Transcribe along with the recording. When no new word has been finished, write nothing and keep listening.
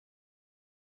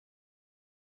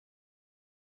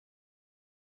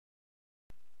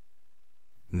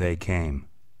They came,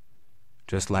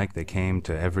 just like they came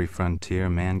to every frontier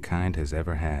mankind has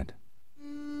ever had.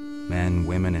 Men,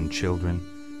 women, and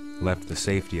children left the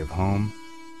safety of home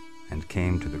and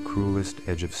came to the cruelest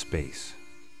edge of space.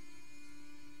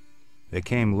 They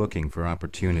came looking for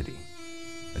opportunity,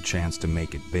 a chance to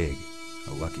make it big,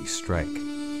 a lucky strike.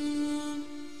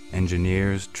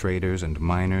 Engineers, traders, and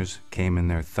miners came in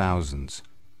their thousands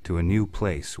to a new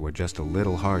place where just a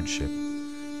little hardship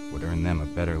would earn them a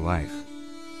better life.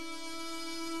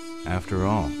 After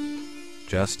all,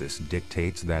 justice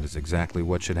dictates that is exactly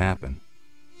what should happen.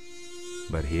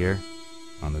 But here,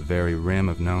 on the very rim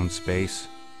of known space,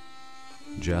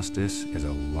 justice is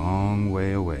a long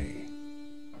way away.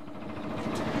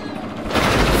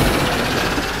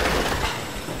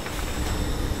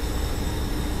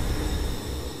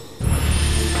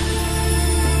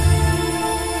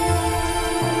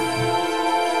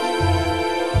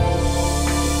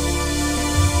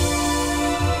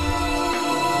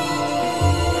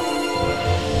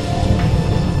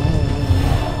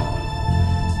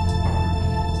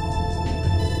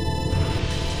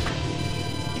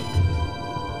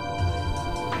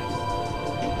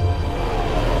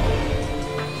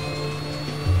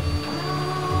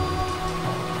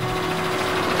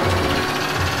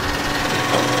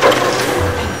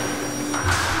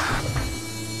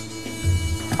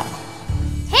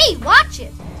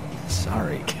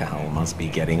 Sorry, Cal, must be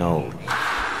getting old.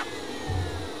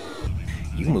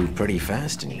 You move pretty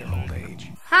fast in your old age.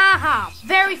 Ha ha,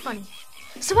 very funny.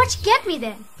 So what'd you get me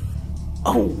then?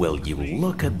 Oh, will you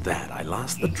look at that. I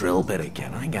lost the drill bit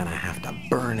again. I'm gonna have to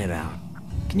burn it out.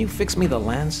 Can you fix me the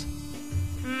lens?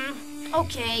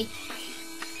 Okay.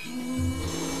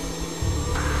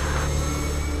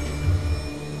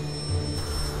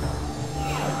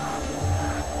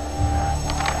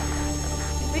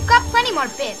 We've got plenty more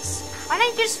bits. Why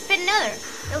don't you just fit another?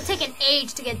 It'll take an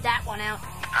age to get that one out.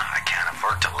 I can't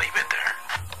afford to leave it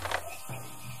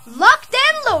there. Locked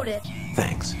and loaded.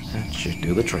 Thanks. That should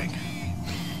do the trick.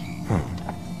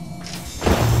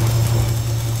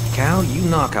 Cal, you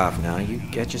knock off now. You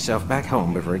get yourself back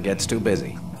home before it gets too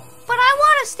busy. But I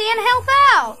want to stay and help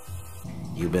out.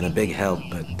 You've been a big help,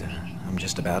 but I'm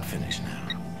just about finished now.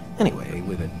 Anyway,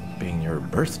 with it being your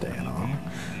birthday and all,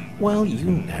 well,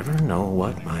 you never know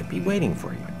what might be waiting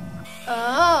for you.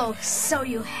 Oh, so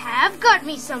you have got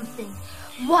me something.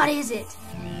 What is it?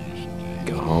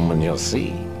 Go home and you'll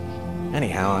see.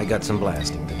 Anyhow, I got some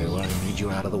blasting to do. I need you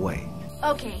out of the way.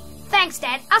 Okay, thanks,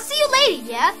 Dad. I'll see you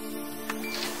later, yeah?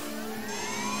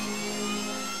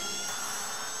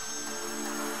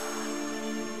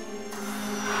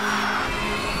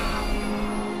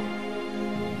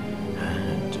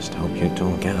 Just hope you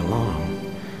don't get along.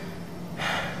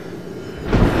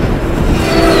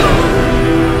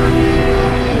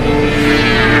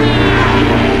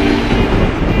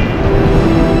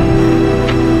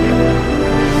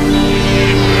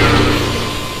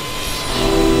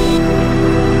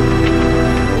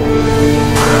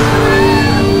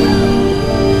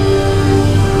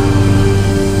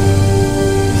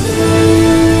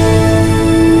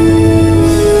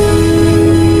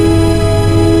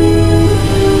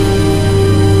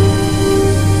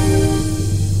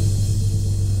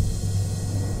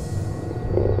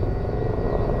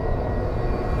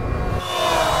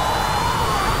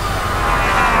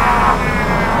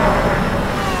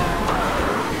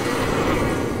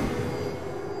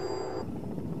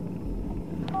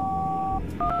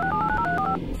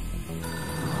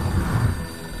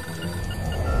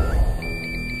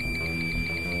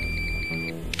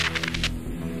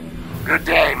 Good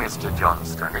day, Mr.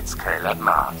 Johnston. It's Caleb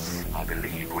Mars. I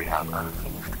believe we have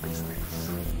unfinished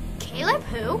business. Caleb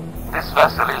who? This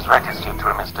vessel is registered to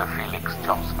a Mr. Felix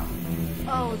Johnston.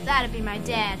 Oh, that'd be my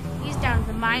dad. He's down at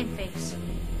the mine face.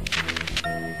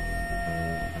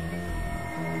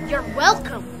 You're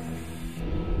welcome.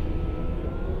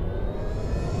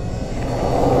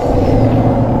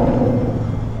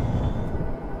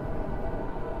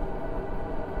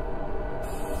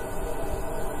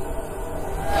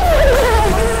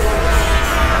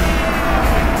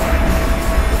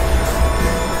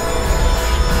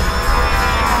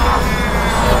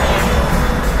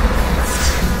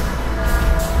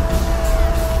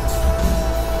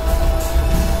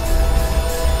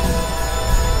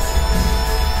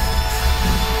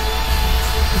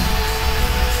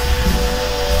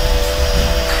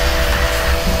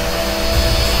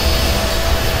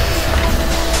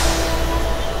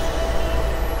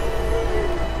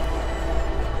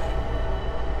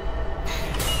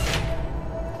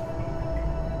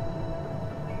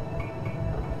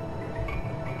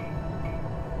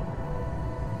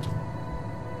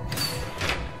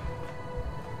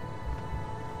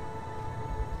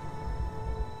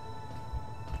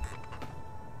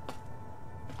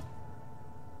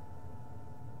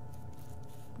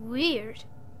 Weird.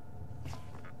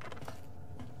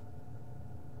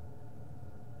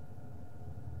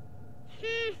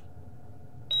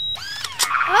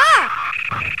 Ah!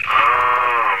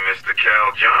 Oh, Mr.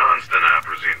 Cal Johnston, I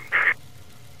presume.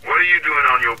 What are you doing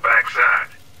on your backside?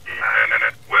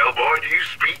 Well, boy, do you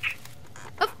speak?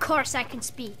 Of course I can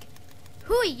speak.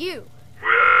 Who are you?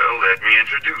 Well, let me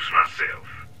introduce myself.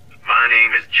 My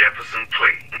name is Jefferson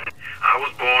Clay. I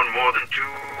was born more than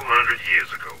 200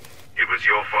 years ago. It was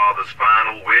your father's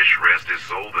final wish, rest his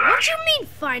soul, that What do you mean,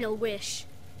 final wish?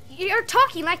 You're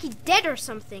talking like he's dead or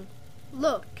something.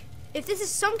 Look, if this is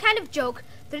some kind of joke,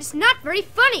 then it's not very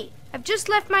funny. I've just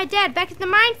left my dad back at the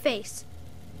mine face.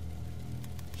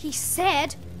 He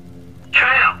said...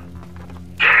 Cal!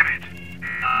 Damn it!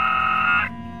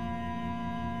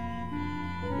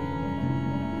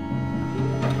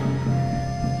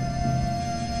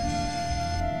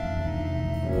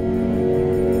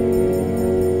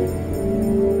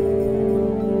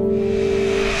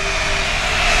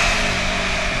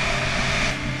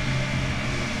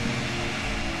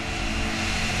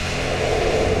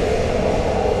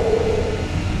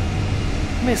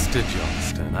 Mr.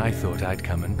 Johnston, I thought I'd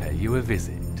come and pay you a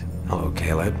visit. Hello,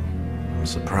 Caleb. I'm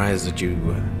surprised that you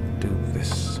do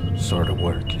this sort of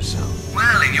work yourself.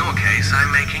 Well, in your case, I'm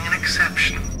making an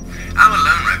exception. Our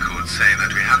loan records say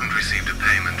that we haven't received a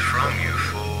payment from you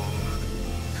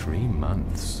for... 3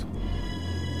 months.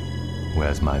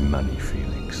 Where's my money,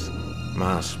 Felix?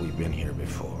 Mas, we've been here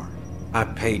before. I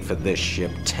paid for this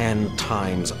ship 10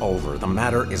 times over. The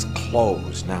matter is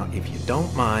closed. Now, if you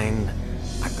don't mind,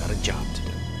 I've got a job to do.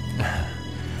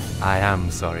 I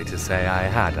am sorry to say I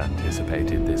had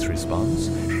anticipated this response.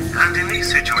 And in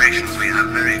these situations, we have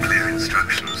very clear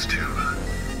instructions to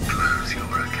close your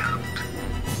account.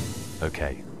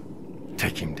 Okay,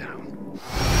 take him down.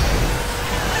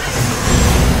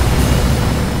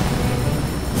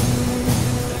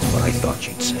 That's what I thought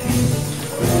you'd say.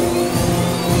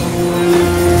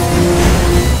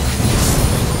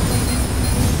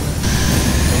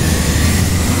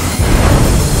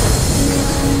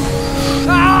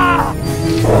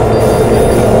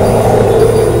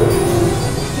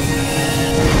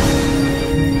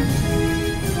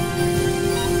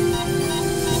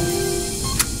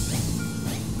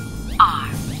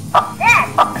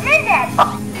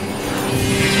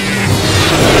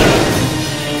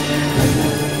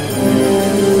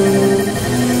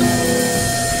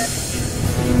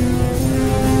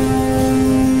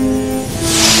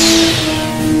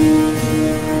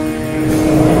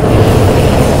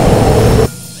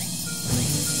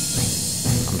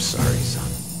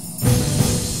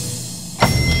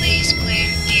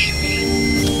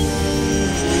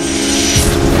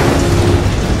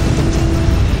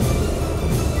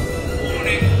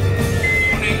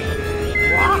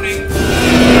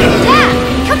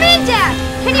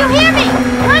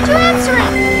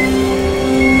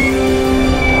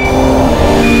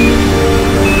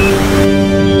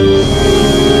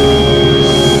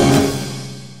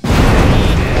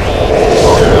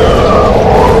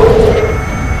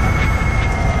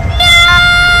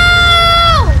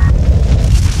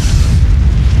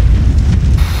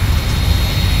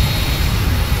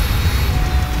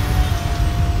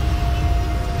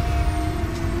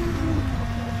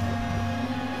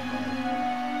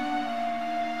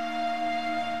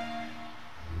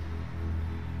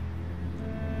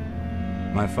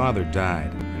 My father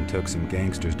died and took some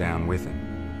gangsters down with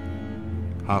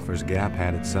him. Hoffer's Gap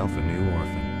had itself a new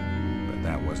orphan, but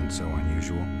that wasn't so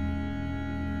unusual.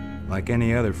 Like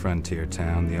any other frontier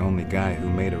town, the only guy who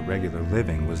made a regular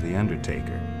living was the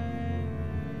undertaker.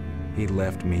 He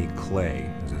left me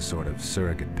Clay as a sort of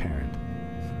surrogate parent.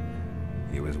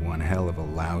 He was one hell of a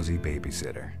lousy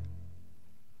babysitter.